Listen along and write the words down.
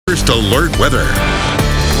First Alert Weather.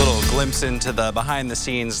 A little glimpse into the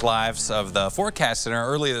behind-the-scenes lives of the forecast center.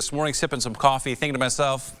 Early this morning, sipping some coffee, thinking to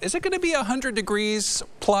myself, is it going to be 100 degrees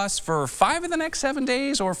plus for 5 of the next 7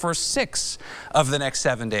 days or for 6 of the next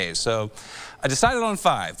 7 days? So I decided on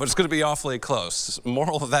 5, but it's going to be awfully close.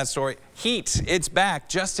 Moral of that story, heat. It's back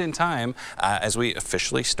just in time as we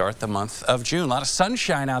officially start the month of June. A lot of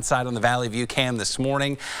sunshine outside on the Valley View Cam this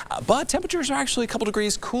morning, but temperatures are actually a couple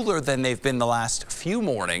degrees cooler than they've been the last few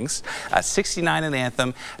mornings. 69 in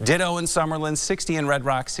Anthem, ditto in Summerlin, 60 in Red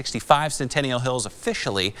Rock, 65 Centennial Hills.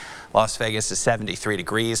 Officially, Las Vegas is 73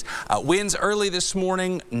 degrees. Winds early this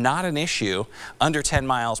morning, not an issue, under 10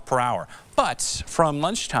 miles per hour. But from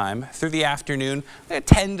lunchtime through the afternoon, a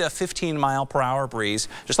 10 to 15 mile per hour breeze,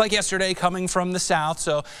 just like yesterday, coming from the south.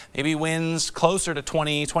 So maybe winds closer to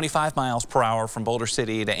 20, 25 miles per hour from Boulder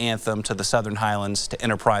City to Anthem to the Southern Highlands to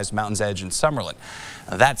Enterprise, Mountains Edge, and Summerlin.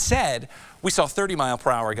 That said, we saw 30 mile per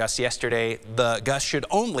hour gusts yesterday. The gusts should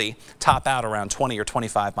only top out around 20 or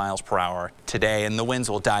 25 miles per hour today, and the winds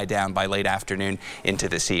will die down by late afternoon into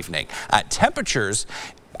this evening. Temperatures,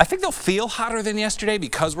 I think they'll feel hotter than yesterday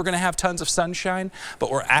because we're going to have tons of sunshine, but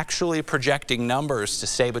we're actually projecting numbers to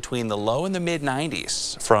stay between the low and the mid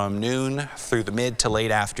 90s from noon through the mid to late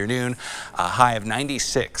afternoon. A high of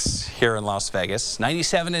 96 here in Las Vegas,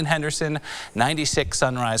 97 in Henderson, 96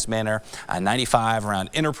 Sunrise Manor, 95 around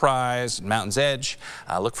Enterprise, Mountains Edge.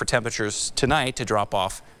 Look for temperatures tonight to drop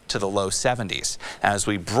off to the low 70s. As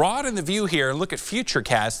we broaden the view here and look at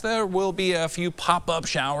futurecasts, there will be a few pop-up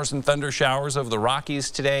showers and thunder showers over the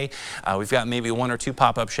Rockies today. We've got maybe 1 or 2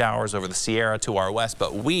 pop-up showers over the Sierra to our west,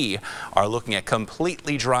 but we are looking at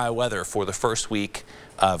completely dry weather for the first week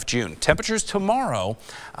of June. Temperatures tomorrow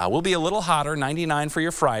will be a little hotter, 99 for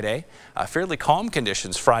your Friday. Fairly calm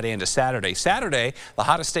conditions Friday into Saturday. Saturday, the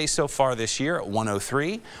hottest day so far this year at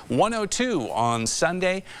 103, 102 on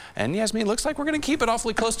Sunday. And Yasmin, looks like we're going to keep it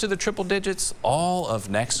awfully close to the triple digits all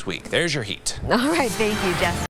of next week. There's your heat. All right, thank you, Jess.